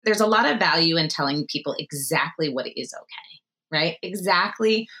there's a lot of value in telling people exactly what is okay, right?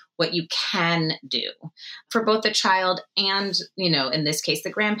 Exactly what you can do for both the child and, in this case, the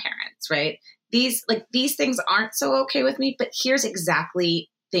grandparents, right? These things aren't so okay with me, but here's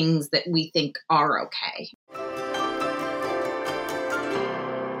exactly things that we think are okay.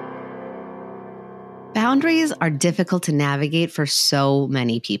 Boundaries are difficult to navigate for so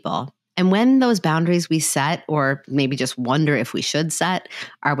many people. And when those boundaries we set, or maybe just wonder if we should set,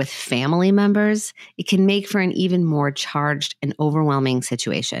 are with family members, it can make for an even more charged and overwhelming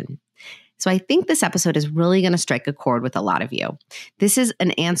situation. So I think this episode is really going to strike a chord with a lot of you. This is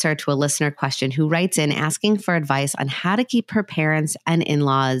an answer to a listener question who writes in asking for advice on how to keep her parents and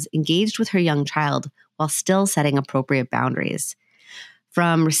in-laws engaged with her young child while still setting appropriate boundaries.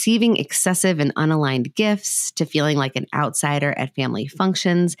 From receiving excessive and unaligned gifts to feeling like an outsider at family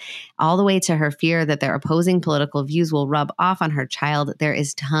functions, all the way to her fear that their opposing political views will rub off on her child, there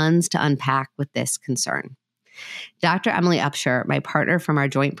is tons to unpack with this concern. Dr. Emily Upshur, my partner from our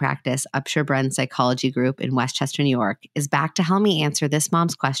joint practice, Upshur Brain Psychology Group in Westchester, New York, is back to help me answer this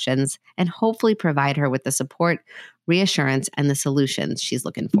mom's questions and hopefully provide her with the support, reassurance, and the solutions she's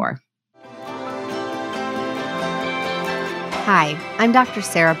looking for. Hi, I'm Dr.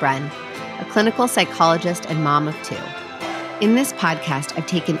 Sarah Bren, a clinical psychologist and mom of two. In this podcast, I've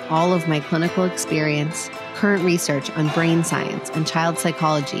taken all of my clinical experience, current research on brain science and child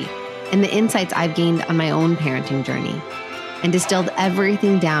psychology, and the insights I've gained on my own parenting journey, and distilled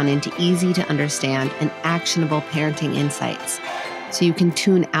everything down into easy to understand and actionable parenting insights so you can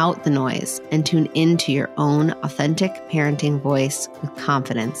tune out the noise and tune into your own authentic parenting voice with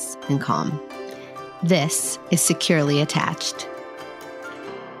confidence and calm. This is Securely Attached.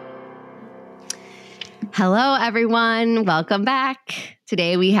 Hello, everyone. Welcome back.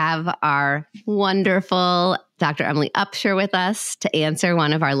 Today we have our wonderful Dr. Emily Upshur with us to answer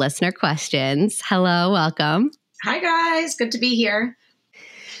one of our listener questions. Hello, welcome. Hi, guys. Good to be here.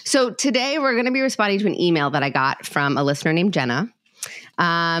 So today we're going to be responding to an email that I got from a listener named Jenna.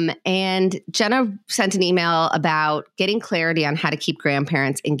 And Jenna sent an email about getting clarity on how to keep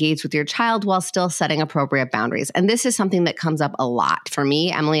grandparents engaged with your child while still setting appropriate boundaries. And this is something that comes up a lot for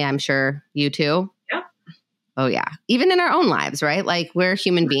me. Emily, I'm sure you too. Yep. Oh, yeah. Even in our own lives, right? Like we're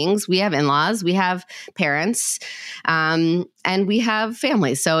human beings. We have in-laws, we have parents, and we have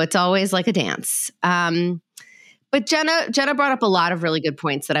families. So it's always like a dance. But Jenna brought up a lot of really good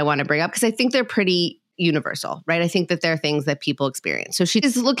points that I want to bring up because I think they're pretty universal, right? I think that they're things that people experience. So she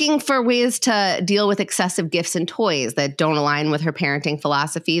is looking for ways to deal with excessive gifts and toys that don't align with her parenting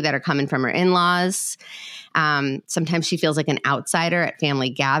philosophy that are coming from her in-laws. Sometimes she feels like an outsider at family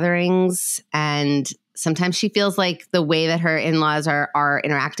gatherings, and sometimes she feels like the way that her in-laws are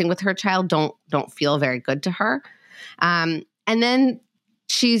interacting with her child don't feel very good to her. And then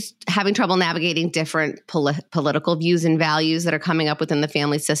she's having trouble navigating different political views and values that are coming up within the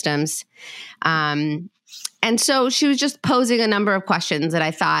family systems. And so she was just posing a number of questions that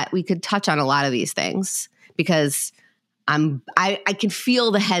I thought we could touch on a lot of these things because I can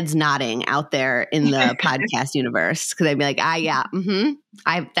feel the heads nodding out there in the podcast universe because I'd be like,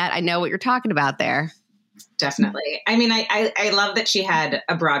 I know what you're talking about there. Definitely. I mean, I love that she had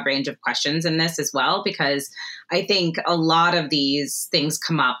a broad range of questions in this as well, because I think a lot of these things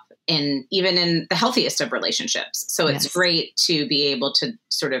come up even in the healthiest of relationships. So it's great to be able to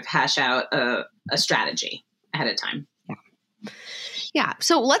sort of hash out a strategy ahead of time. Yeah.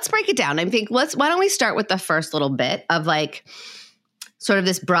 So let's break it down. I think why don't we start with the first little bit of like sort of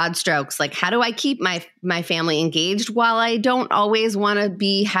this broad strokes, like how do I keep my family engaged while I don't always want to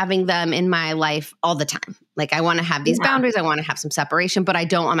be having them in my life all the time? Like I want to have these boundaries, I want to have some separation, but I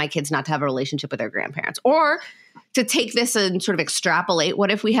don't want my kids not to have a relationship with their grandparents. Or to take this and sort of extrapolate,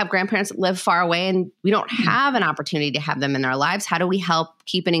 what if we have grandparents that live far away and we don't have an opportunity to have them in our lives? How do we help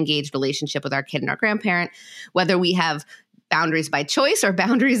keep an engaged relationship with our kid and our grandparent, whether we have boundaries by choice or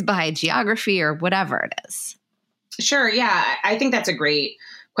boundaries by geography or whatever it is? Sure. Yeah. I think that's a great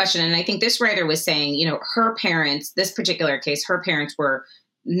question. And I think this writer was saying, her parents, this particular case, her parents were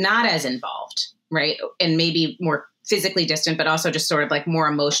not as involved, right? And maybe more physically distant, but also just sort of like more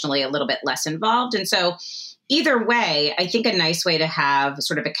emotionally a little bit less involved. And so either way, I think a nice way to have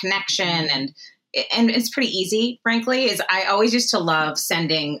sort of a connection and it's pretty easy, frankly, is I always used to love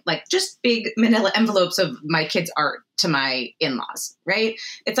sending like just big manila envelopes of my kids' art to my in-laws, right?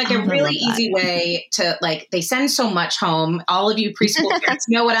 It's like a really easy way to like, they send so much home. All of you preschool parents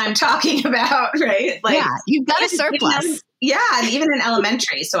know what I'm talking about, right? Like, yeah, you've got a surplus. Yeah, and even in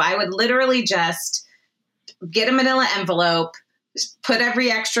elementary. So I would literally just get a manila envelope, put every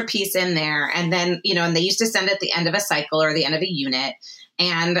extra piece in there. And then, and they used to send at the end of a cycle or the end of a unit.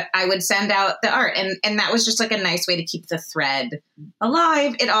 and I would send out the art. And that was just like a nice way to keep the thread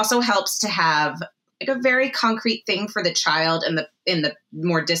alive. It also helps to have like a very concrete thing for the child and the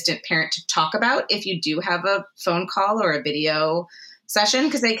more distant parent to talk about if you do have a phone call or a video session,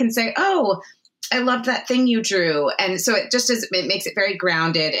 because they can say, oh, I loved that thing you drew. And so it makes it very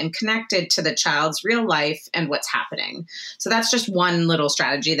grounded and connected to the child's real life and what's happening. So that's just one little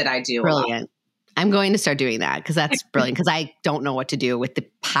strategy that I do. Brilliant. I'm going to start doing that because that's brilliant, because I don't know what to do with the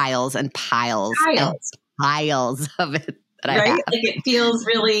piles and piles and piles of it. Right? Like it feels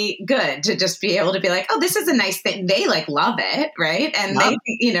really good to just be able to be like, oh, this is a nice thing. They like love it. Right. And they, and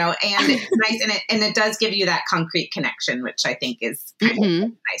it's nice. And it does give you that concrete connection, which I think is kind of a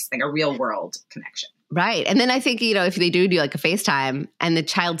nice thing, a real world connection. Right. And then I think, if they do like a FaceTime and the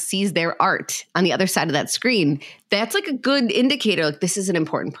child sees their art on the other side of that screen, that's like a good indicator. Like, this is an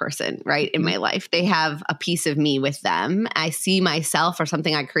important person, right, in my life. They have a piece of me with them. I see myself or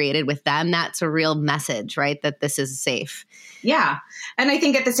something I created with them. That's a real message, right, that this is safe. Yeah. And I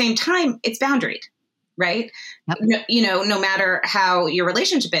think at the same time, it's boundaried. Right. Yep. No matter how your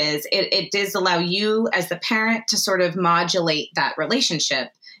relationship is, it does allow you as the parent to sort of modulate that relationship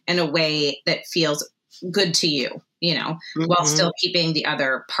in a way that feels good to you, while still keeping the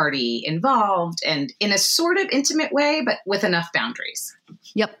other party involved and in a sort of intimate way, but with enough boundaries.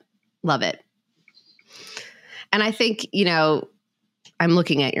 Yep. Love it. And I think, I'm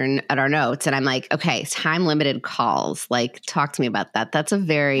looking at our notes and I'm like, okay, time limited calls. Like, talk to me about that. That's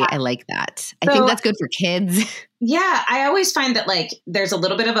I like that. I think that's good for kids. Yeah. I always find that like, there's a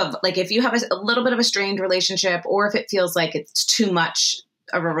little bit of if you have a little bit of a strained relationship, or if it feels like it's too much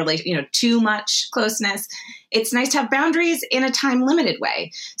of a relation, too much closeness, it's nice to have boundaries in a time limited way.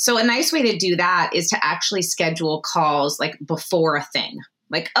 So a nice way to do that is to actually schedule calls like before a thing,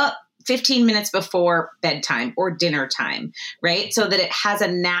 like 15 minutes before bedtime or dinner time, right? So that it has a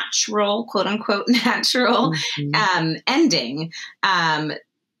natural, quote unquote, natural ending.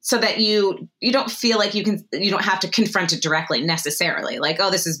 So that you don't feel like you don't have to confront it directly necessarily. Like,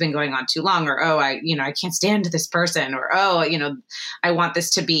 oh, this has been going on too long, or, oh, I can't stand this person, or, oh, I want this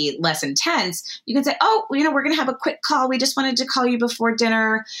to be less intense. You can say, oh, we're going to have a quick call. We just wanted to call you before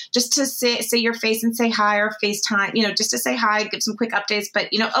dinner just to say your face and say hi, or FaceTime, just to say hi, give some quick updates. But,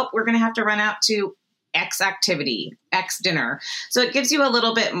 oh, we're going to have to run out to X activity, X dinner. So it gives you a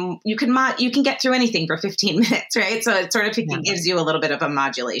little bit, you can get through anything for 15 minutes, right? So it sort of gives you a little bit of a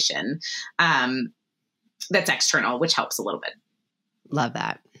modulation that's external, which helps a little bit. Love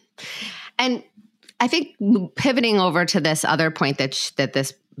that. And I think pivoting over to this other point that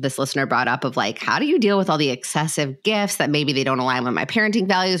this listener brought up of like, how do you deal with all the excessive gifts that maybe they don't align with my parenting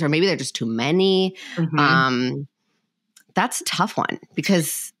values, or maybe they're just too many? That's a tough one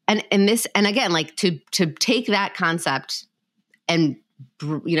because and again, like to take that concept and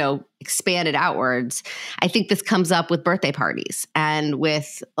expand it outwards. I think this comes up with birthday parties and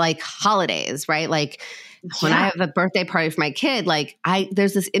with like holidays, right? Like when I have a birthday party for my kid, like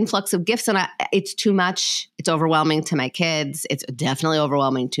there's this influx of gifts and it's too much. It's overwhelming to my kids. It's definitely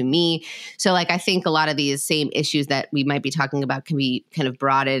overwhelming to me. So like, I think a lot of these same issues that we might be talking about can be kind of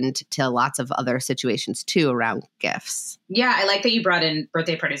broadened to lots of other situations too around gifts. Yeah. I like that you brought in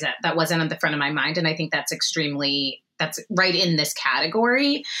birthday parties. That wasn't on the front of my mind. And I think that's that's right in this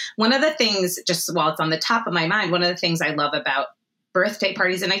category. One of the things, just while it's on the top of my mind, one of the things I love about birthday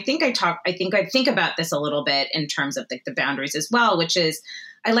parties, and I think I think about this a little bit in terms of the boundaries as well, which is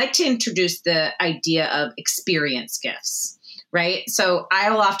I like to introduce the idea of experience gifts, right? So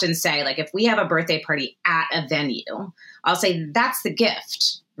I'll often say, like, if we have a birthday party at a venue, I'll say that's the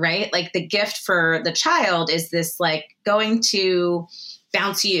gift, right? Like the gift for the child is this, like, going to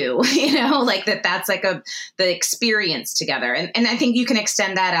bounce you, like that's like the experience together. And I think you can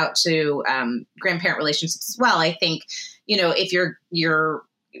extend that out to grandparent relationships as well. I think, if you're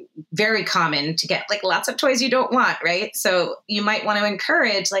very common to get like lots of toys you don't want, right? So you might want to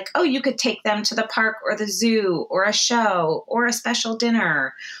encourage like, oh, you could take them to the park or the zoo or a show or a special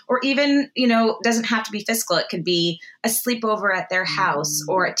dinner, or even, doesn't have to be physical. It could be a sleepover at their house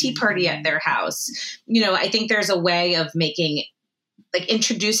or a tea party at their house. I think there's a way of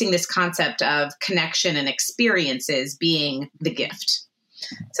introducing this concept of connection and experiences being the gift.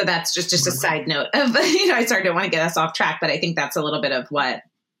 So that's just a side note of, I don't want to get us off track, but I think that's a little bit of what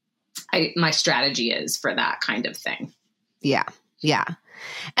my strategy is for that kind of thing. Yeah. Yeah.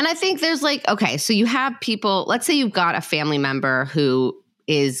 And I think there's okay, so you have people, let's say you've got a family member who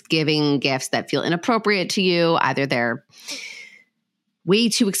is giving gifts that feel inappropriate to you. Either they're way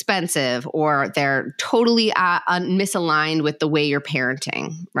too expensive or they're totally misaligned with the way you're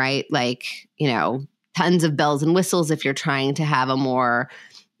parenting, right? Like, tons of bells and whistles if you're trying to have a more,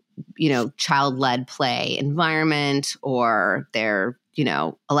 child-led play environment, or their,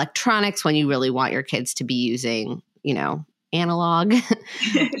 electronics when you really want your kids to be using, analog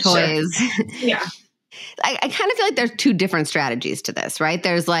toys. Yeah. I kind of feel like there's two different strategies to this, right?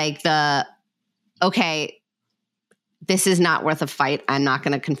 There's like okay, this is not worth a fight. I'm not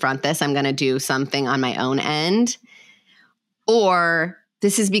going to confront this. I'm going to do something on my own end. Or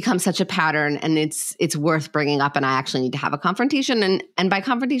this has become such a pattern and it's worth bringing up and I actually need to have a confrontation. And by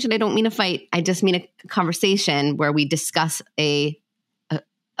confrontation, I don't mean a fight. I just mean a conversation where we discuss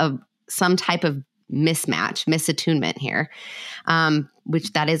some type of misattunement here,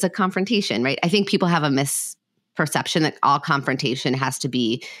 which that is a confrontation, right? I think people have a misperception that all confrontation has to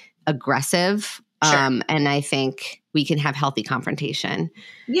be aggressive. Sure. And I think we can have healthy confrontation.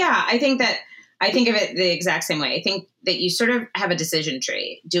 Yeah, I think of it the exact same way. I think that you sort of have a decision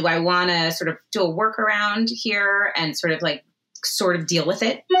tree. Do I want to sort of do a workaround here and sort of deal with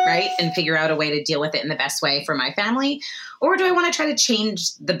it, right? And figure out a way to deal with it in the best way for my family? Or do I want to try to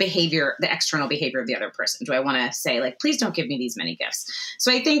change the behavior, the external behavior of the other person? Do I want to say like, please don't give me these many gifts?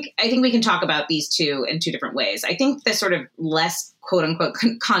 So I think we can talk about these two in two different ways. I think the sort of less quote unquote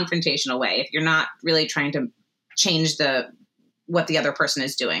confrontational way, if you're not really trying to change what the other person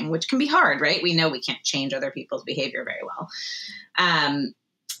is doing, which can be hard, right? We know we can't change other people's behavior very well.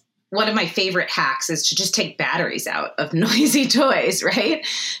 One of my favorite hacks is to just take batteries out of noisy toys, right?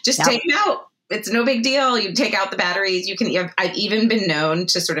 Just take them out. It's no big deal. You take out the batteries. I've even been known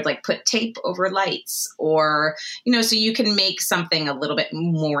to sort of like put tape over lights or, so you can make something a little bit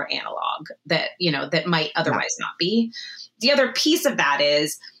more analog that might otherwise not be. The other piece of that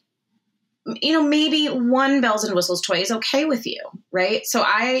is, maybe one bells and whistles toy is okay with you, right? So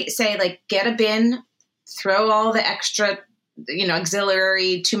I say like, get a bin, throw all the extra,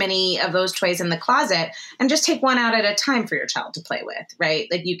 auxiliary, too many of those toys in the closet and just take one out at a time for your child to play with, right?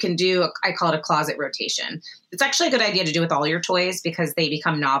 Like you can do, I call it a closet rotation. It's actually a good idea to do with all your toys because they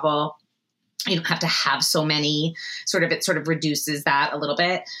become novel. You don't have to have so many, it sort of reduces that a little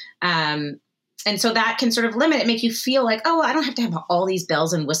bit. And so that can sort of limit it, make you feel like, oh, I don't have to have all these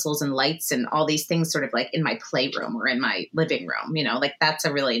bells and whistles and lights and all these things sort of like in my playroom or in my living room, like that's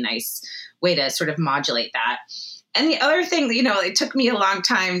a really nice way to sort of modulate that. And the other thing, it took me a long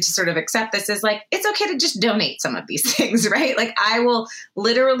time to sort of accept this is like, it's okay to just donate some of these things, right? Like I will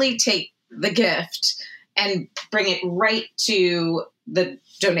literally take the gift and bring it right to the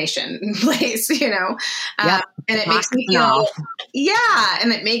donation place, Yep. And it makes me feel,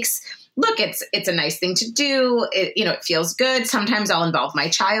 and it makes, look, it's a nice thing to do. It feels good. Sometimes I'll involve my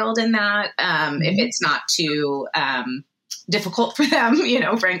child in that. If it's not too difficult for them,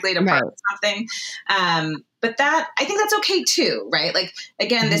 frankly, to part with something. But I think that's okay too, right? Like,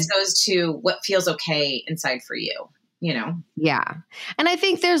 again, this goes to what feels okay inside for you, Yeah. And I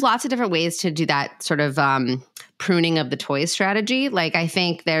think there's lots of different ways to do that sort of pruning of the toy strategy. Like, I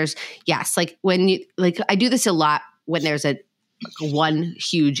think there's, like when I do this a lot when there's one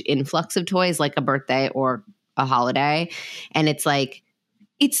huge influx of toys, like a birthday or a holiday. And it's like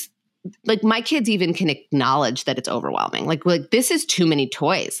my kids even can acknowledge that it's overwhelming. Like this is too many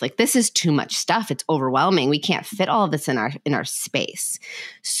toys. Like this is too much stuff. It's overwhelming. We can't fit all of this in our space.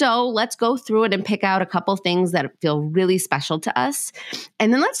 So let's go through it and pick out a couple things that feel really special to us.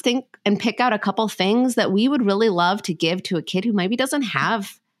 And then let's think and pick out a couple things that we would really love to give to a kid who maybe doesn't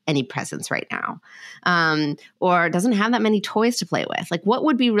have any presents right now, or doesn't have that many toys to play with. Like what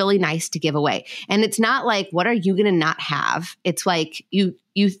would be really nice to give away? And it's not like, what are you going to not have? It's like you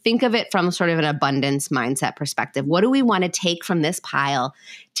think of it from sort of an abundance mindset perspective. What do we want to take from this pile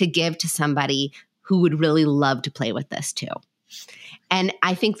to give to somebody who would really love to play with this too? And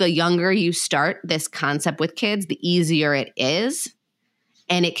I think the younger you start this concept with kids, the easier it is.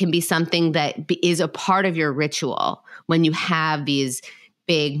 And it can be something that is a part of your ritual when you have these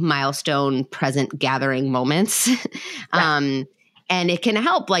big milestone present gathering moments. And it can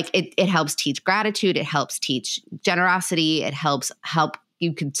help, like it helps teach gratitude. It helps teach generosity. It helps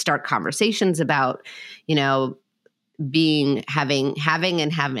you can start conversations about, having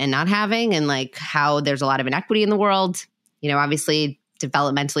and not having, and like how there's a lot of inequity in the world, obviously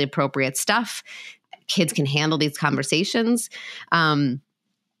developmentally appropriate stuff. Kids can handle these conversations.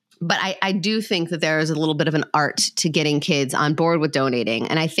 But I do think that there is a little bit of an art to getting kids on board with donating.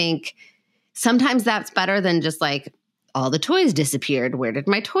 And I think sometimes that's better than just like all the toys disappeared. Where did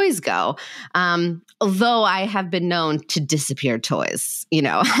my toys go? Although I have been known to disappear toys, you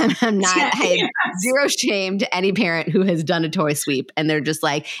know, I'm not, I have zero shame to any parent who has done a toy sweep and they're just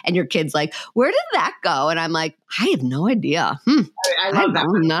like, and your kid's like, where did that go? And I'm like, I have no idea. I love that. I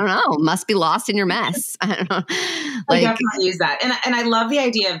don't know. Must be lost in your mess. I don't know. I definitely use that. And I love the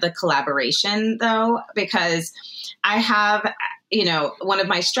idea of the collaboration though, because I have, you know, one of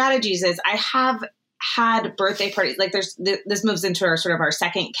my strategies is I have had birthday parties. Like this moves into our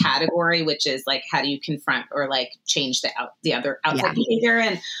second category, which is like, how do you confront or like change the other outside behavior?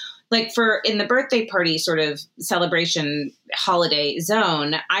 And like in the birthday party sort of celebration holiday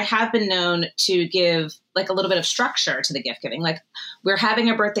zone, I have been known to give like a little bit of structure to the gift giving. Like, we're having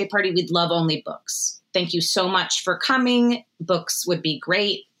a birthday party. We'd love only books. Thank you so much for coming. Books would be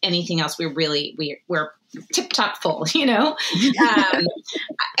great. Anything else, we're tip top full, you know?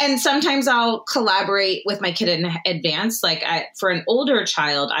 And sometimes I'll collaborate with my kid in advance. Like for an older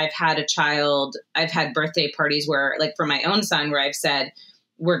child, I've had birthday parties where, like for my own son, where I've said,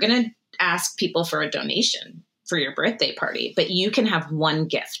 we're going to ask people for a donation for your birthday party, but you can have one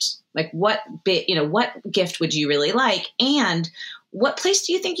gift. Like what gift would you really like? And what place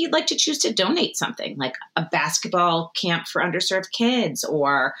do you think you'd like to choose to donate something, like a basketball camp for underserved kids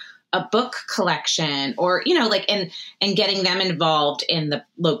or a book collection, or, you know, like, and getting them involved in the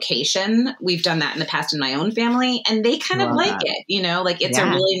location. We've done that in the past in my own family, and they kind of like it, you know, like it's a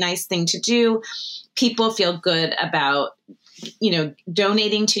really nice thing to do. People feel good about, you know,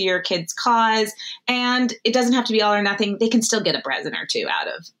 donating to your kid's cause, and it doesn't have to be all or nothing. They can still get a present or two out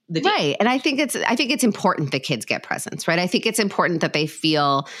of the deal. Right. And I think it's important that kids get presents, right? I think it's important that they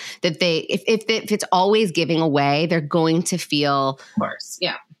feel that if it's always giving away, they're going to feel, of course.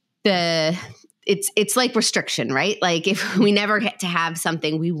 Yeah. It's like restriction, right? Like if we never get to have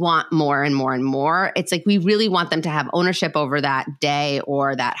something, we want more and more and more. It's like we really want them to have ownership over that day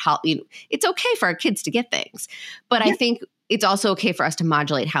or that it's okay for our kids to get things. But I think it's also okay for us to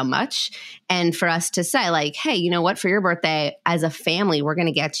modulate how much, and for us to say like, hey, you know what, for your birthday as a family, we're going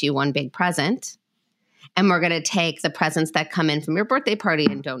to get you one big present. And we're going to take the presents that come in from your birthday party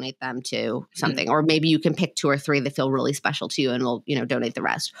and donate them to something. Or maybe you can pick 2 or 3 that feel really special to you and we'll, you know, donate the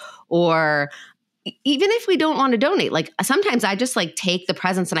rest. Or even if we don't want to donate, like sometimes I just like take the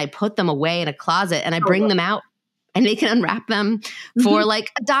presents and I put them away in a closet and I bring them out and they can unwrap them for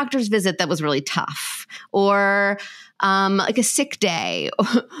like a doctor's visit that was really tough, or like a sick day,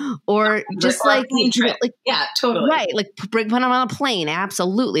 or just like, yeah, totally. Right. Like put them on a plane.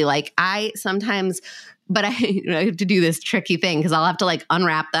 Absolutely. Like I sometimes, but I have to do this tricky thing because I'll have to like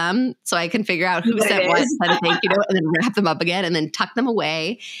unwrap them so I can figure out who sent what, and then wrap them up again and then tuck them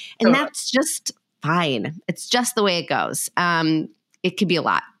away. And that's just fine. It's just the way it goes. It could be a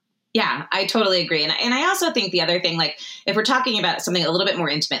lot. Yeah, I totally agree. And I also think the other thing, like if we're talking about something a little bit more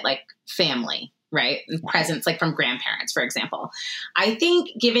intimate, like family, right? And presents, like from grandparents, for example, I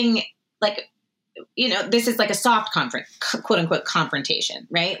think giving like, you know, this is like a soft quote unquote confrontation,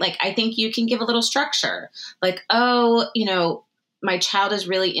 right? Like, I think you can give a little structure, like, oh, you know, my child is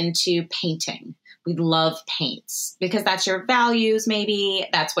really into painting. We love paints because that's your values. Maybe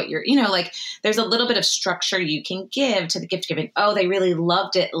that's what you're, you know, like there's a little bit of structure you can give to the gift giving. Oh, they really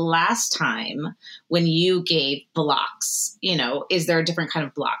loved it last time when you gave blocks. You know, is there a different kind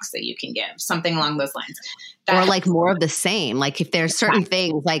of blocks that you can give? Something along those lines. Or like more of the same. Like if there's certain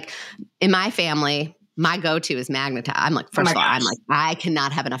things, like in my family, my go-to is Magna-Tiles. I'm like, first of all, I'm like, I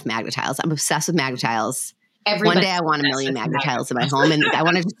cannot have enough Magna-Tiles. I'm obsessed with Magna-Tiles. One day I want 1 million Magna-Tiles in my home, and I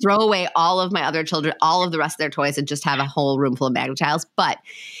want to just throw away all of my other children, all of the rest of their toys, and just have a whole room full of Magna-Tiles. But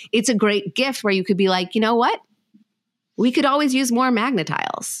it's a great gift where you could be like, you know what? We could always use more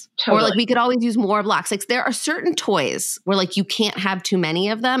Magna-Tiles. Totally. Or like we could always use more blocks. Like there are certain toys where like you can't have too many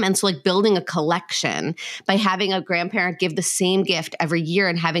of them. And so like building a collection by having a grandparent give the same gift every year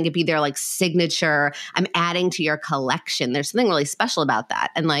and having it be their like signature, I'm adding to your collection. There's something really special about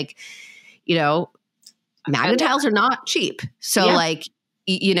that. And like, you know, Magna-Tiles are not cheap. So like,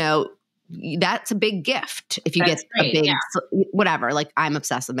 you know, that's a big gift if you get a big, whatever. Like I'm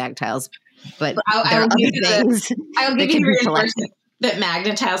obsessed with Magna-Tiles, but I'll give you the reinforcement that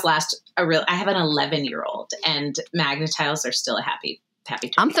Magna-Tiles last I have an 11-year-old and Magna-Tiles are still a happy toy.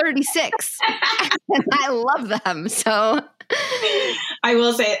 I'm 36 and I love them. So I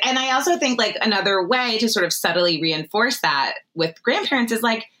will say, and I also think like another way to sort of subtly reinforce that with grandparents is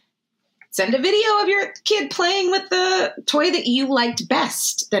like, send a video of your kid playing with the toy that you liked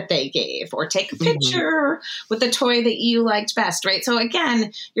best that they gave, or take a picture with the toy that you liked best, right? So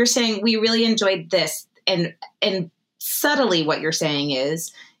again, you're saying we really enjoyed this, and subtly what you're saying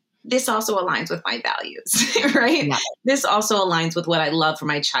is this also aligns with my values, right? Yeah. This also aligns with what I love for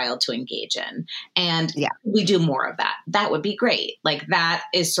my child to engage in. And we do more of that. That would be great. Like that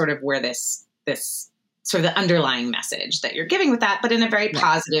is sort of where this sort of the underlying message that you're giving with that, but in a very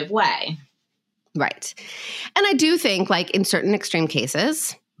positive way. Right. And I do think like in certain extreme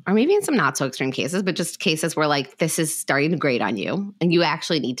cases, or maybe in some not so extreme cases, but just cases where like this is starting to grate on you and you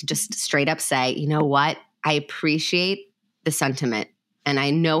actually need to just straight up say, you know what? I appreciate the sentiment and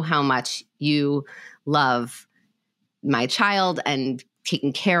I know how much you love my child and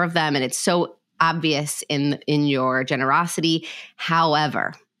taking care of them. And it's so obvious in your generosity.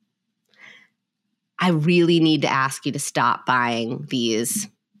 However, I really need to ask you to stop buying these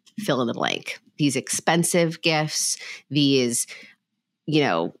fill in the blank, these expensive gifts, these,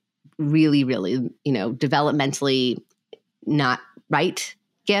 really, really, developmentally not right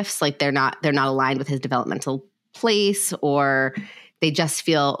gifts. Like they're not aligned with his developmental place, or they just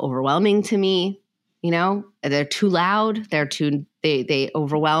feel overwhelming to me. They're too loud. They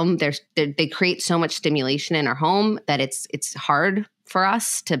overwhelm. They create so much stimulation in our home that it's hard for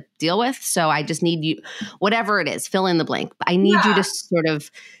us to deal with. So I just need you, whatever it is, fill in the blank. I need you to sort of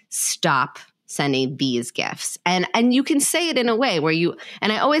stop sending these gifts. And you can say it in a way where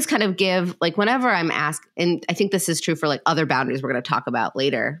and I always kind of give, like, whenever I'm asked, and I think this is true for like other boundaries we're going to talk about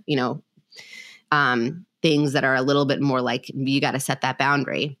later, things that are a little bit more like, you got to set that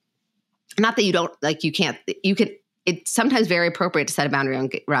boundary. Not that you don't, like, you can, it's sometimes very appropriate to set a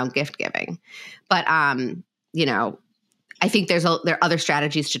boundary around gift giving. But, I think there are other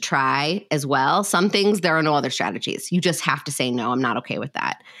strategies to try as well. Some things, there are no other strategies. You just have to say, no, I'm not okay with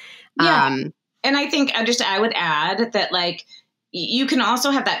that. Yeah. And I think I would add that, like, you can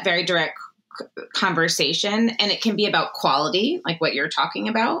also have that very direct conversation, and it can be about quality, like what you're talking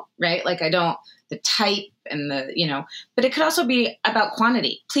about, right? Like the type and but it could also be about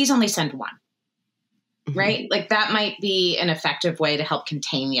quantity. Please only send one. Mm-hmm. Right? Like that might be an effective way to help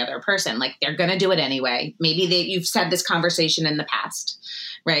contain the other person. Like they're going to do it anyway. Maybe you've said this conversation in the past,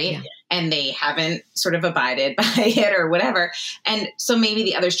 right? Yeah. And they haven't sort of abided by it or whatever. And so maybe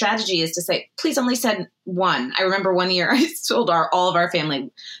the other strategy is to say, please only send one. I remember one year I told all of our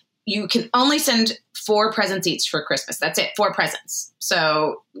family, you can only send 4 presents each for Christmas. That's it. 4 presents.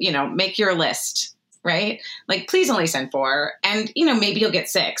 So, make your list. Right? Like, please only send 4, and, maybe you'll get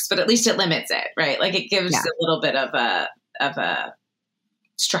 6, but at least it limits it, right? Like it gives a little bit of a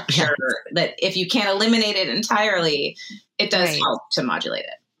structure that if you can't eliminate it entirely, it does help to modulate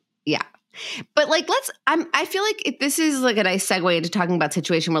it. Yeah. But like, I feel like this is like a nice segue into talking about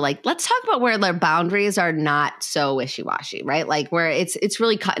situation where, like, let's talk about where the boundaries are not so wishy-washy, right? Like where it's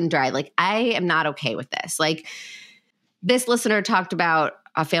really cut and dry. Like, I am not okay with this. Like, this listener talked about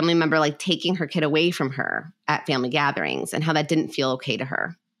a family member like taking her kid away from her at family gatherings and how that didn't feel okay to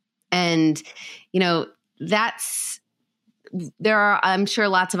her. And, there are, I'm sure,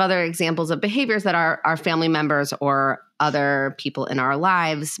 lots of other examples of behaviors that our family members or other people in our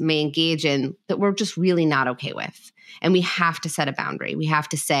lives may engage in that we're just really not okay with. And we have to set a boundary. We have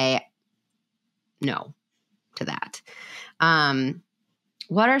to say no to that.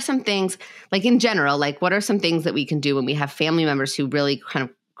 What are some things, like in general, like what are some things that we can do when we have family members who really kind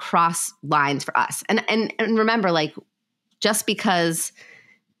of cross lines for us? And remember, like, just because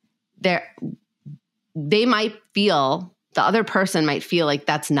they might feel, the other person might feel like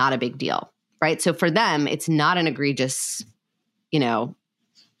that's not a big deal, right? So for them, it's not an egregious,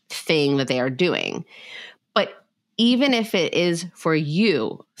 thing that they are doing. But even if it is for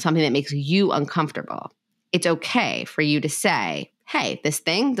you, something that makes you uncomfortable, it's okay for you to say, hey, this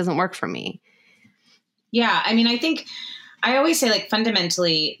thing doesn't work for me. Yeah. I mean, I think I always say, like,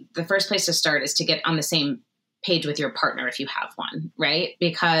 fundamentally, the first place to start is to get on the same page with your partner if you have one, right?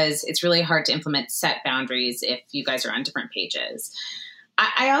 Because it's really hard to implement set boundaries if you guys are on different pages.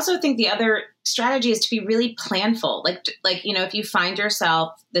 I also think the other strategy is to be really planful. Like, if you find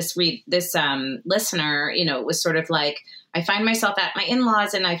yourself, this listener, was sort of like, I find myself at my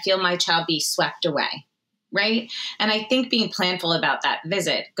in-laws and I feel my child be swept away. Right. And I think being planful about that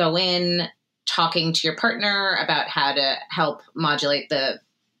visit, go in talking to your partner about how to help modulate the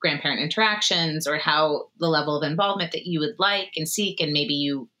grandparent interactions or how the level of involvement that you would like and seek. And maybe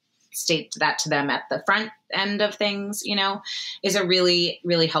you state that to them at the front end of things, is a really,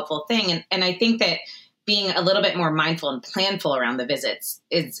 really helpful thing. And I think that being a little bit more mindful and planful around the visits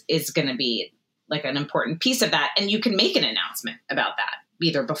is going to be like an important piece of that. And you can make an announcement about that.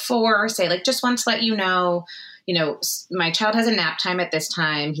 either before, say like, just want to let you know, my child has a nap time at this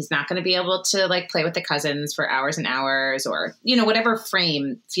time. He's not going to be able to like play with the cousins for hours and hours, or, whatever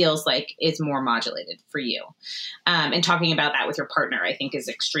frame feels like is more modulated for you. And talking about that with your partner, I think, is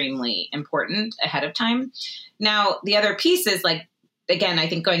extremely important ahead of time. Now, the other piece is like, again, I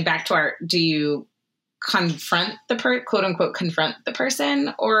think going back to do you confront quote unquote, confront the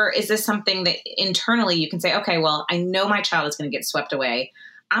person? Or is this something that internally you can say, okay, well, I know my child is going to get swept away.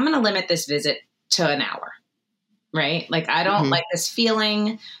 I'm going to limit this visit to an hour, right? Like, I don't like this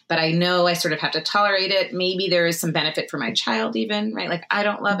feeling, but I know I sort of have to tolerate it. Maybe there is some benefit for my child even, right? Like, I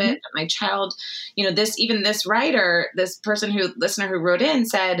don't love it, but my child, this listener who wrote in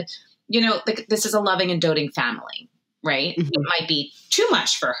said, like, this is a loving and doting family. Right. It might be too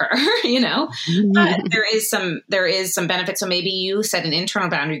much for her, but there is some benefit. So maybe you set an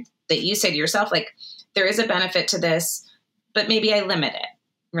internal boundary that you say to yourself, like, there is a benefit to this, but maybe I limit it.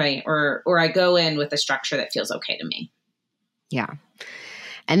 Right. Or I go in with a structure that feels okay to me. Yeah.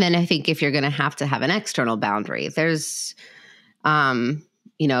 And then I think if you're going to have an external boundary, there's,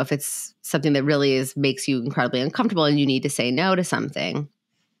 if it's something that really makes you incredibly uncomfortable and you need to say no to something.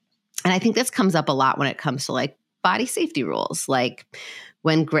 And I think this comes up a lot when it comes to like body safety rules. Like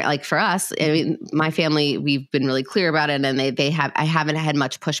like for us, I mean, my family, we've been really clear about it, and I haven't had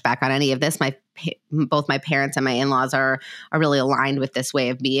much pushback on any of this. Both my parents and my in-laws are really aligned with this way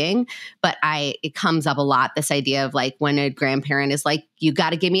of being. But it comes up a lot, this idea of like when a grandparent is like, you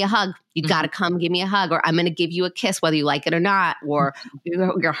got to give me a hug. You got to come give me a hug, or I'm going to give you a kiss, whether you like it or not, or you're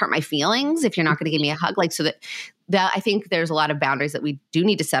going to hurt my feelings if you're not going to give me a hug. Like, so that I think there's a lot of boundaries that we do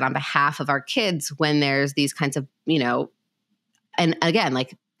need to set on behalf of our kids when there's these kinds of, and again,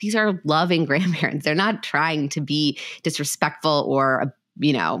 like, these are loving grandparents. They're not trying to be disrespectful or,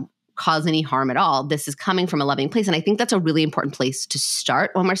 cause any harm at all. This is coming from a loving place. And I think that's a really important place to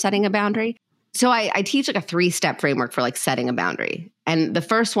start when we're setting a boundary. So I teach like a 3-step framework for like setting a boundary. And the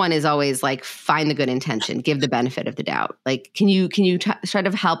first one is always like, find the good intention, give the benefit of the doubt. Like, can you try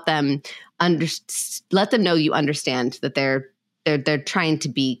to help them let them know you understand that they're trying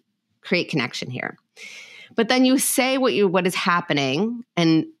to create connection here. But then you say what is happening,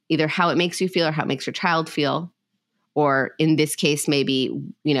 and either how it makes you feel or how it makes your child feel, or in this case, maybe,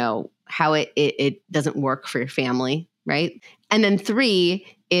 how it doesn't work for your family, right? And then 3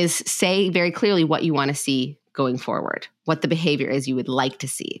 is say very clearly what you want to see going forward, what the behavior is you would like to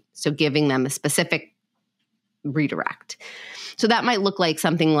see. So giving them a specific redirect. So that might look like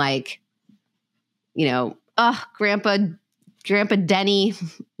something like, Grandpa Denny,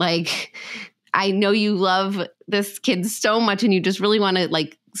 like, I know you love this kid so much and you just really want to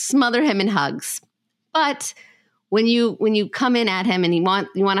like smother him in hugs. But when you come in at him and you want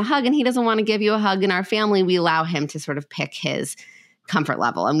a hug and he doesn't want to give you a hug, in our family, we allow him to sort of pick his comfort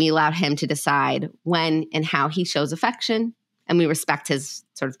level, and we allow him to decide when and how he shows affection, and we respect his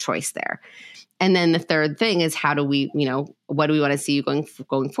sort of choice there. And then the third thing is, how do we, what do we want to see you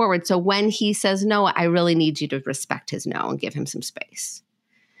going forward? So when he says no, I really need you to respect his no and give him some space.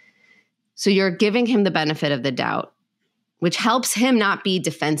 So you're giving him the benefit of the doubt, which helps him not be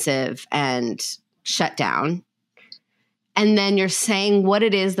defensive and shut down. And then you're saying what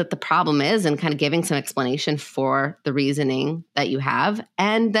it is that the problem is and kind of giving some explanation for the reasoning that you have,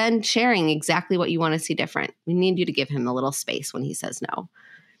 and then sharing exactly what you want to see different. We need you to give him a little space when he says no.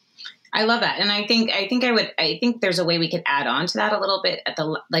 I love that. And I think there's a way we could add on to that a little bit at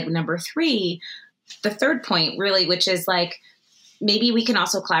the, like, number 3, the third point really, which is like, maybe we can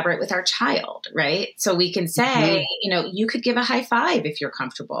also collaborate with our child, right? So we can say, you could give a high five if you're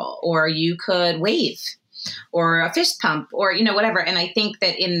comfortable, or you could wave, or a fist pump, or, whatever. And I think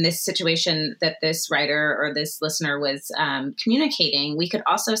that in this situation that this writer or this listener was communicating, we could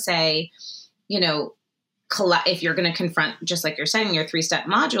also say, if you're going to confront, just like you're saying, your 3-step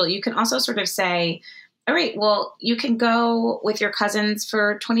module, you can also sort of say, all right, well, you can go with your cousins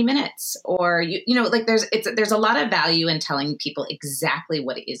for 20 minutes, or, like there's a lot of value in telling people exactly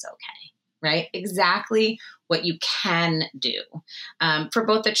what is okay, right? Exactly what you can do for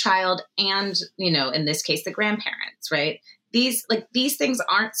both the child and, in this case, the grandparents, right? These things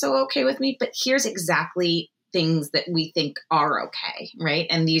aren't so okay with me, but here's exactly things that we think are okay, right?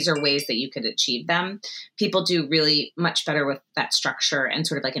 And these are ways that you could achieve them. People do really much better with that structure and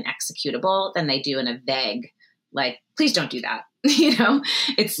sort of like an executable than they do in a vague, like, please don't do that.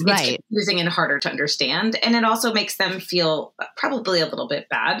 It's confusing and harder to understand. And it also makes them feel probably a little bit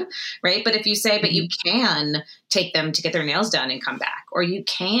bad, right? But if you say, but you can take them to get their nails done and come back, or you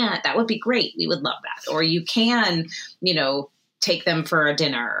can, that would be great. We would love that. Or you can, take them for a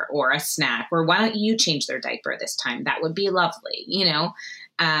dinner or a snack, or why don't you change their diaper this time? That would be lovely.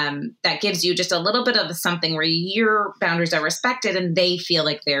 That gives you just a little bit of something where your boundaries are respected and they feel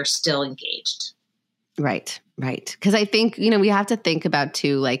like they're still engaged. Right. Because I think, we have to think about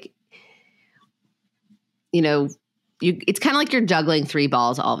too, like, it's kind of like you're juggling three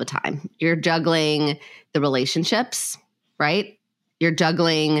balls all the time. You're juggling the relationships, right? You're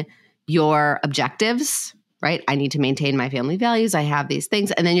juggling your objectives, right? I need to maintain my family values. I have these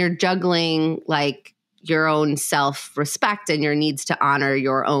things. And then you're juggling like your own self-respect and your needs to honor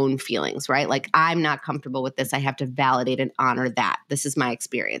your own feelings, right? Like, I'm not comfortable with this. I have to validate and honor that. This is my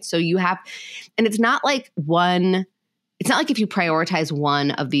experience. So and it's not like if you prioritize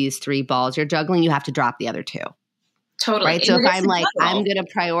one of these three balls you're juggling, you have to drop the other two. Totally. Right. So if I'm like, I'm going to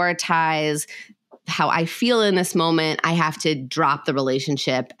prioritize how I feel in this moment, I have to drop the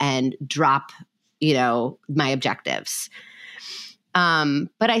relationship and drop, my objectives. But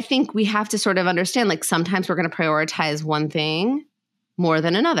I think we have to sort of understand, like, sometimes we're going to prioritize one thing more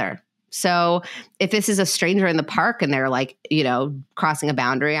than another. So if this is a stranger in the park and they're like, crossing a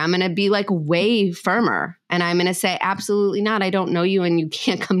boundary, I'm going to be like way firmer. And I'm going to say, absolutely not. I don't know you and you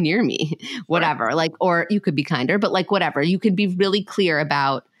can't come near me, whatever. Right. Like, or you could be kinder, but like, whatever. You could be really clear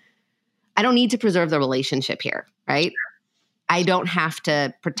about, I don't need to preserve the relationship here, right? I don't have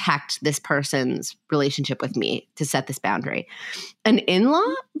to protect this person's relationship with me to set this boundary. An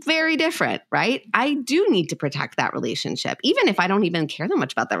in-law, very different, right? I do need to protect that relationship. Even if I don't even care that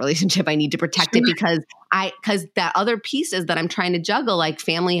much about that relationship, I need to protect it because that other pieces that I'm trying to juggle, like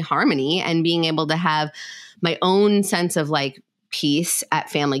family harmony and being able to have my own sense of like peace at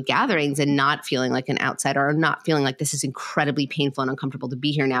family gatherings and not feeling like an outsider or not feeling like this is incredibly painful and uncomfortable to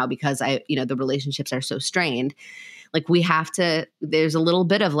be here now because the relationships are so strained. Like, there's a little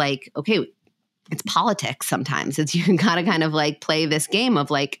bit of like, okay, it's politics sometimes. You got to kind of like play this game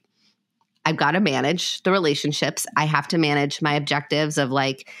of like, I've got to manage the relationships. I have to manage my objectives of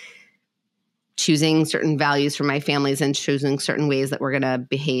like choosing certain values for my families and choosing certain ways that we're going to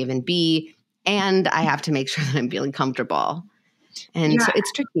behave and be. And I have to make sure that I'm feeling comfortable. And so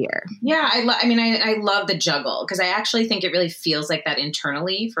it's trickier. Yeah. I love the juggle because I actually think it really feels like that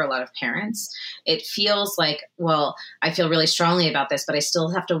internally for a lot of parents. It feels like, well, I feel really strongly about this, but I still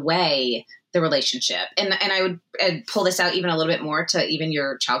have to weigh the relationship. And I would pull this out even a little bit more to even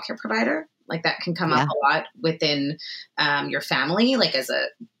your childcare provider. Like, that can come up a lot within your family, like as a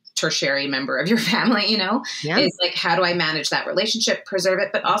tertiary member of your family, is like, how do I manage that relationship, preserve it,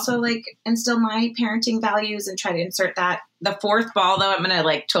 but also like instill my parenting values and try to insert that. The fourth ball, though, I'm going to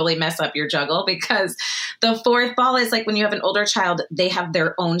like totally mess up your juggle because the fourth ball is like when you have an older child, they have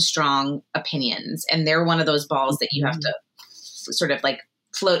their own strong opinions and they're one of those balls that you have to sort of like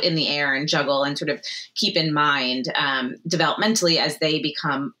float in the air and juggle and sort of keep in mind developmentally as they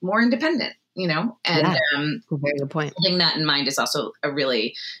become more independent. And very good point. Holding that in mind is also a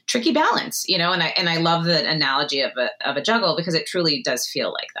really tricky balance, and I love the analogy of a juggle because it truly does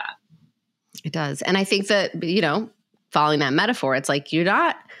feel like that. It does. And I think that, following that metaphor, it's like you're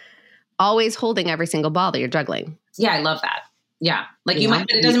not always holding every single ball that you're juggling. Yeah, I love that. Yeah. Like you might,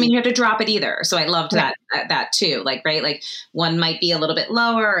 but it doesn't mean you have to drop it either. So I loved that too. Like, right. Like one might be a little bit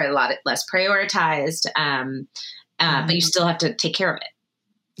lower, a lot less prioritized, but you still have to take care of it.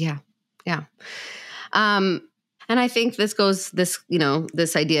 Yeah. Yeah. And I think this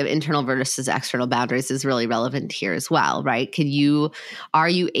idea of internal versus external boundaries is really relevant here as well, right? Are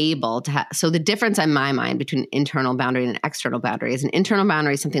you able to so the difference in my mind between internal boundary and an external boundary is an internal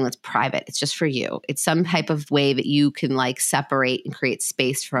boundary is something that's private. It's just for you. It's some type of way that you can like separate and create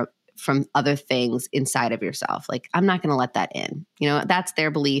space from other things inside of yourself. Like, I'm not going to let that in. That's their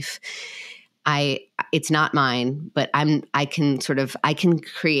belief. It's not mine, but I can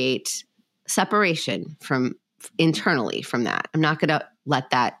create separation from internally from that. I'm not going to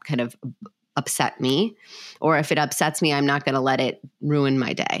let that kind of upset me, or if it upsets me, I'm not going to let it ruin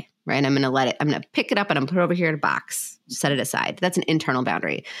my day, right? I'm going to pick it up and I'm going to put it over here in a box, set it aside. That's an internal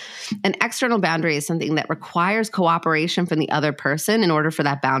boundary. An external boundary is something that requires cooperation from the other person in order for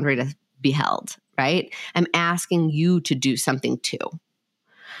that boundary to be held, right? I'm asking you to do something too.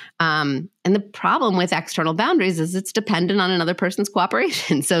 And the problem with external boundaries is it's dependent on another person's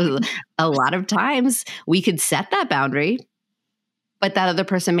cooperation. So a lot of times we could set that boundary, but that other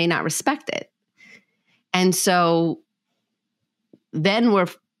person may not respect it. And so then we're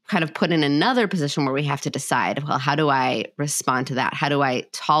kind of put in another position where we have to decide, well, how do I respond to that? How do I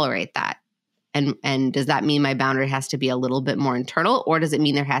tolerate that? And does that mean my boundary has to be a little bit more internal, or does it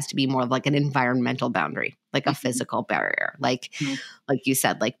mean there has to be more of like an environmental boundary, like a physical barrier? Like you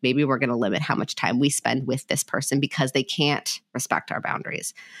said, like maybe we're going to limit how much time we spend with this person because they can't respect our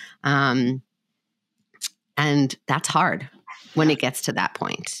boundaries. And that's hard when it gets to that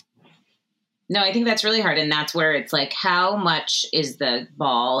point. No, I think that's really hard. And that's where it's like, how much is the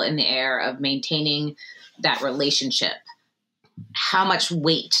ball in the air of maintaining that relationship? How much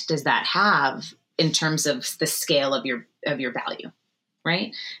weight does that have in terms of the scale of your value,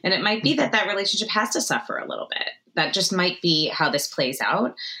 right? And it might be that relationship has to suffer a little bit. That just might be how this plays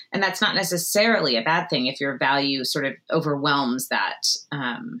out. And that's not necessarily a bad thing if your value sort of overwhelms that,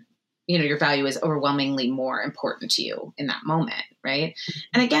 your value is overwhelmingly more important to you in that moment, right?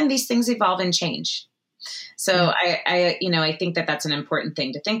 And again, these things evolve and change. So I think that that's an important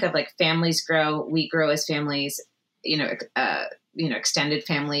thing to think of. Like, families grow, we grow as families, extended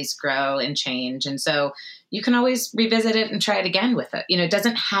families grow and change. And so you can always revisit it and try it again with it. It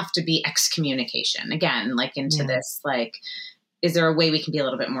doesn't have to be excommunication again, like into this, like, is there a way we can be a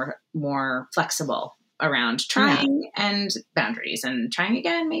little bit more flexible around trying and boundaries, and trying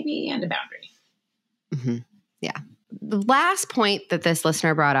again, maybe, and a boundary. Mm-hmm. Yeah. The last point that this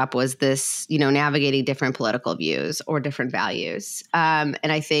listener brought up was this, navigating different political views or different values. And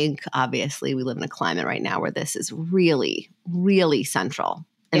I think obviously we live in a climate right now where this is really, really central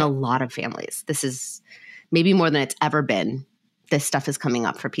in a lot of families. This is maybe more than it's ever been. This stuff is coming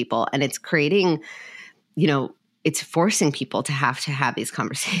up for people, and it's creating, it's forcing people to have these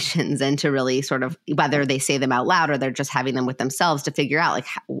conversations and to really sort of, whether they say them out loud or they're just having them with themselves, to figure out, like,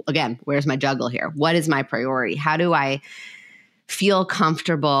 again, where's my juggle here? What is my priority? How do I feel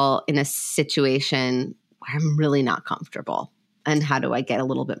comfortable in a situation where I'm really not comfortable? And how do I get a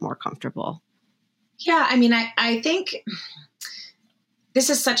little bit more comfortable? Yeah. I mean, I think this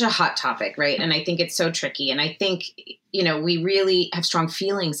is such a hot topic, right? And I think it's so tricky. And I think, we really have strong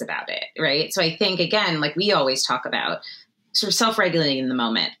feelings about it, right? So I think, again, like we always talk about, sort of self-regulating in the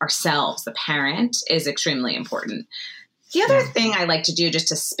moment, ourselves, the parent, is extremely important. The other thing I like to do, just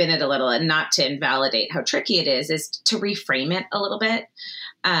to spin it a little and not to invalidate how tricky it is to reframe it a little bit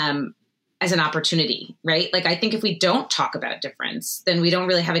as an opportunity, right? Like, I think if we don't talk about difference, then we don't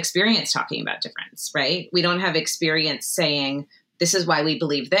really have experience talking about difference, right? We don't have experience saying, this is why we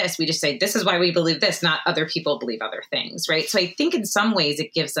believe this. We just say, this is why we believe this, not other people believe other things, right? So I think in some ways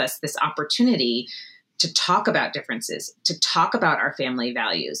it gives us this opportunity to talk about differences, to talk about our family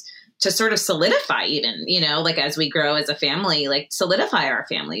values, to sort of solidify even, like as we grow as a family, like solidify our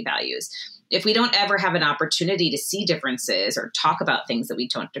family values. If we don't ever have an opportunity to see differences or talk about things that we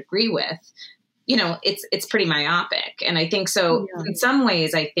don't agree with, it's pretty myopic. And I think so in some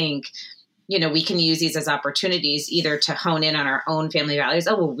ways, I think, we can use these as opportunities either to hone in on our own family values.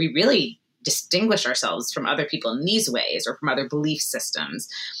 Oh, well, we really distinguish ourselves from other people in these ways, or from other belief systems.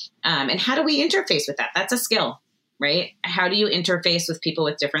 And how do we interface with that? That's a skill, right? How do you interface with people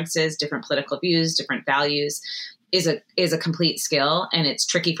with differences, different political views, different values is a complete skill. And it's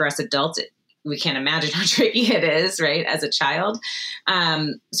tricky for us adults. We can't imagine how tricky it is, right, as a child.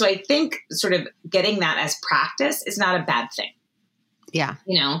 So I think sort of getting that as practice is not a bad thing. Yeah.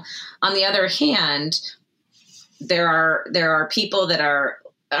 On the other hand, there are people that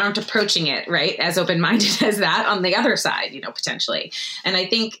aren't approaching it, right, as open-minded as that on the other side, potentially. And I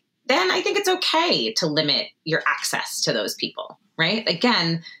think it's okay to limit your access to those people, right?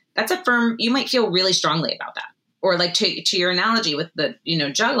 Again, that's you might feel really strongly about that. Or like to your analogy with the,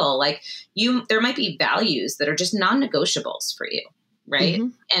 juggle, like there might be values that are just non-negotiables for you. Right.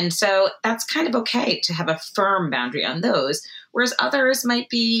 Mm-hmm. And so that's kind of okay to have a firm boundary on those, whereas others might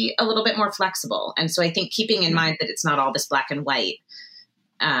be a little bit more flexible. And so I think keeping in mind that it's not all this black and white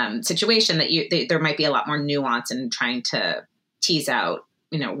situation, that there might be a lot more nuance in trying to tease out,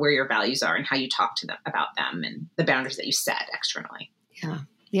 where your values are and how you talk to them about them and the boundaries that you set externally. Yeah.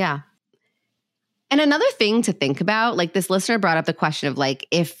 Yeah. And another thing to think about, like this listener brought up the question of like,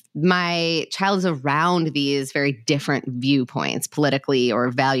 if my child is around these very different viewpoints politically or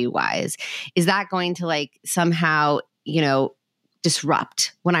value-wise, is that going to like somehow,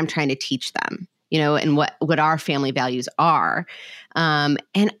 disrupt what I'm trying to teach them, and what our family values are? And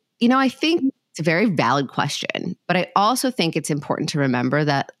I think it's a very valid question, but I also think it's important to remember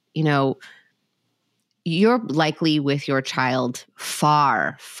that, you're likely with your child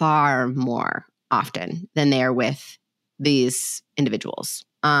far, far more often than they are with these individuals.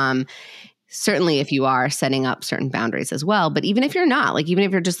 Certainly if you are setting up certain boundaries as well. But even if you're not, like, even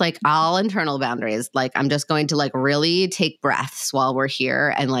if you're just like all internal boundaries, like I'm just going to like really take breaths while we're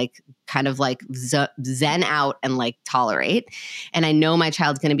here and like kind of like zen out and like tolerate. And I know my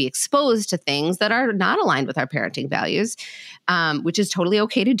child's going to be exposed to things that are not aligned with our parenting values, which is totally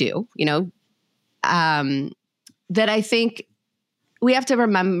okay to do, you know, that I think we have to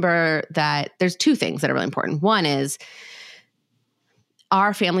remember that there's two things that are really important. One is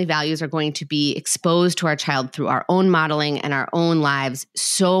our family values are going to be exposed to our child through our own modeling and our own lives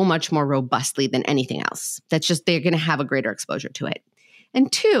so much more robustly than anything else. That's just, they're going to have a greater exposure to it. And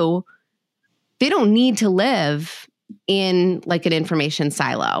two, they don't need to live in like an information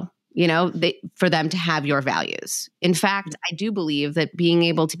silo, you know, for them to have your values. In fact, I do believe that being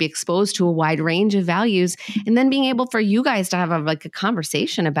able to be exposed to a wide range of values and then being able for you guys to have a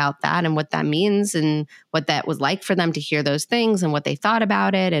conversation about that and what that means and what that was like for them to hear those things and what they thought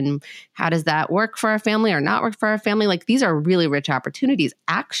about it and how does that work for our family or not work for our family. Like these are really rich opportunities,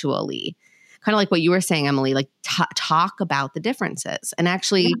 actually, kind of like what you were saying, Emily, like talk about the differences and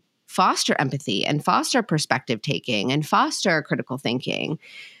actually foster empathy and foster perspective taking and foster critical thinking.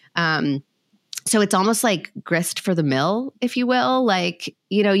 So it's almost like grist for the mill, if you will. Like,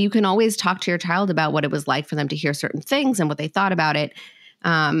 you know, you can always talk to your child about what it was like for them to hear certain things and what they thought about it.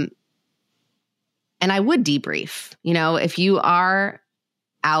 And I would debrief, you know, if you are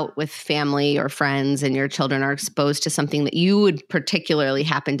out with family or friends and your children are exposed to something that you would particularly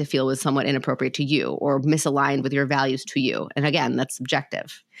happen to feel was somewhat inappropriate to you or misaligned with your values to you. And again, that's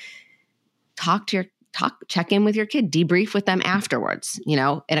subjective. Check in with your kid, debrief with them afterwards, you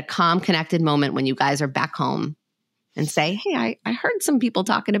know, in a calm, connected moment when you guys are back home and say, hey, I heard some people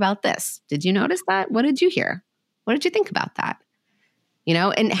talking about this. Did you notice that? What did you hear? What did you think about that? You know,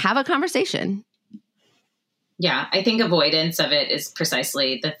 and have a conversation. Yeah, I think avoidance of it is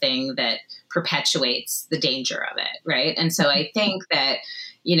precisely the thing that perpetuates the danger of it, right? And so I think that,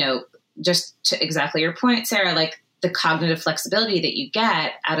 you know, just to exactly your point, Sarah, like the cognitive flexibility that you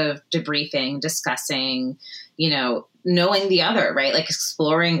get out of debriefing, discussing, you know, knowing the other, right? Like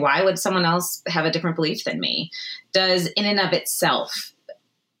exploring why would someone else have a different belief than me does in and of itself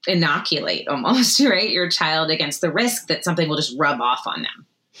inoculate almost, right? Your child against the risk that something will just rub off on them,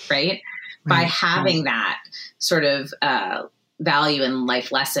 right? By having that sort of value and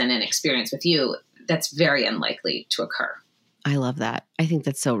life lesson and experience with you, that's very unlikely to occur. I love that. I think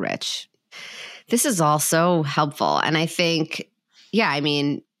that's so rich. This is all so helpful. And I think, yeah, I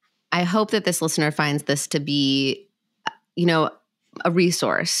mean, I hope that this listener finds this to be, you know, a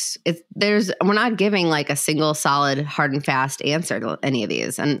resource. We're not giving like a single solid, hard and fast answer to any of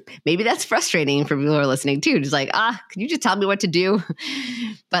these. And maybe that's frustrating for people who are listening too. Just like, can you just tell me what to do?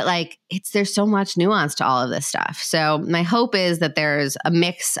 But like, there's so much nuance to all of this stuff. So my hope is that there's a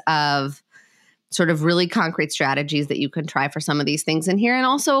mix of sort of really concrete strategies that you can try for some of these things in here, and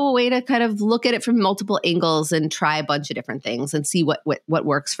also a way to kind of look at it from multiple angles and try a bunch of different things and see what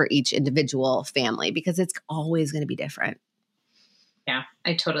works for each individual family, because it's always going to be different. Yeah,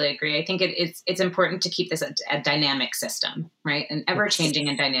 I totally agree. I think it's important to keep this a dynamic system, right? An ever-changing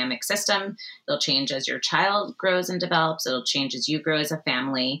and dynamic system. It'll change as your child grows and develops. It'll change as you grow as a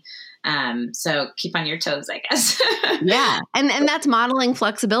family. So keep on your toes, I guess. Yeah. And that's modeling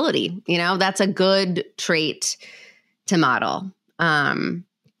flexibility. You know, that's a good trait to model. You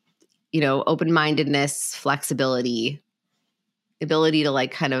know, open-mindedness, flexibility, ability to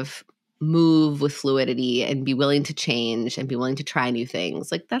like kind of move with fluidity and be willing to change and be willing to try new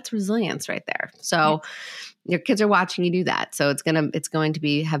things. Like that's resilience right there. So your kids are watching you do that. So it's going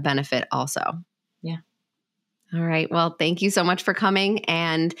to have benefit also. Yeah. All right. Well, thank you so much for coming.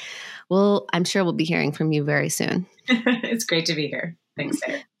 And I'm sure we'll be hearing from you very soon. It's great to be here. Thanks,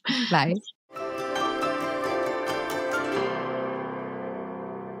 Sarah. Bye.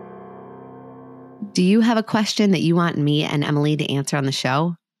 Do you have a question that you want me and Emily to answer on the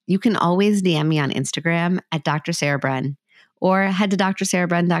show? You can always DM me on Instagram at Dr. Sarah Bren, or head to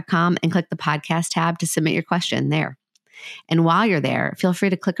drsarahbren.com and click the podcast tab to submit your question there. And while you're there, feel free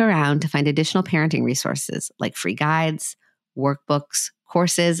to click around to find additional parenting resources like free guides, workbooks,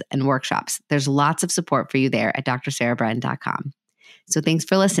 courses, and workshops. There's lots of support for you there at drsarahbren.com. So thanks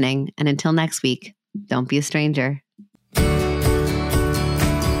for listening. And until next week, don't be a stranger.